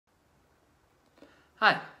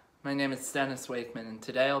Hi, my name is Dennis Wakeman, and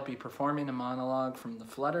today I'll be performing a monologue from The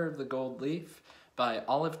Flutter of the Gold Leaf by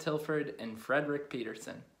Olive Tilford and Frederick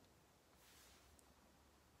Peterson.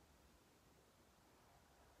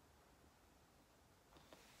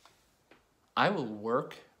 I will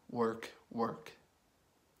work, work, work.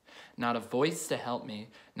 Not a voice to help me,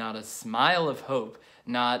 not a smile of hope,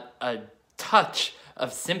 not a touch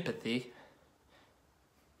of sympathy.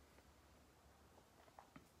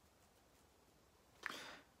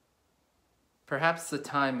 Perhaps the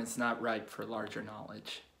time is not ripe for larger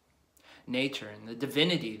knowledge. Nature and the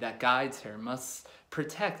divinity that guides her must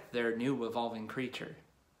protect their new evolving creature.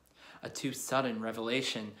 A too sudden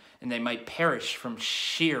revelation, and they might perish from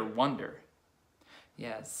sheer wonder.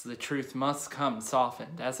 Yes, the truth must come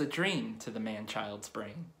softened as a dream to the man-child's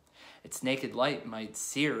brain. Its naked light might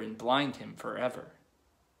sear and blind him forever.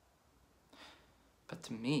 But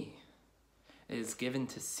to me, it is given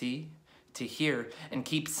to see, to hear, and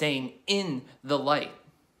keep saying, "In the light."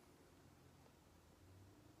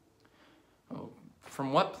 Oh,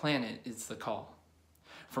 from what planet is the call?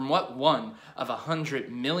 From what one of 100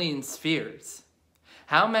 million spheres?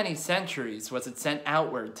 How many centuries was it sent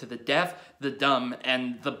outward to the deaf, the dumb,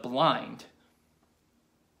 and the blind?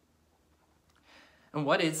 And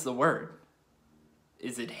what is the word?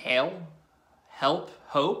 Is it hail, help,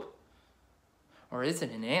 hope? Or is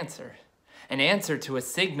it an answer? An answer to a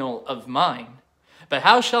signal of mine. But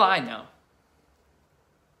how shall I know?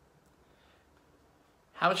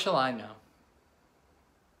 How shall I know?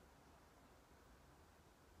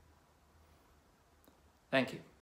 Thank you.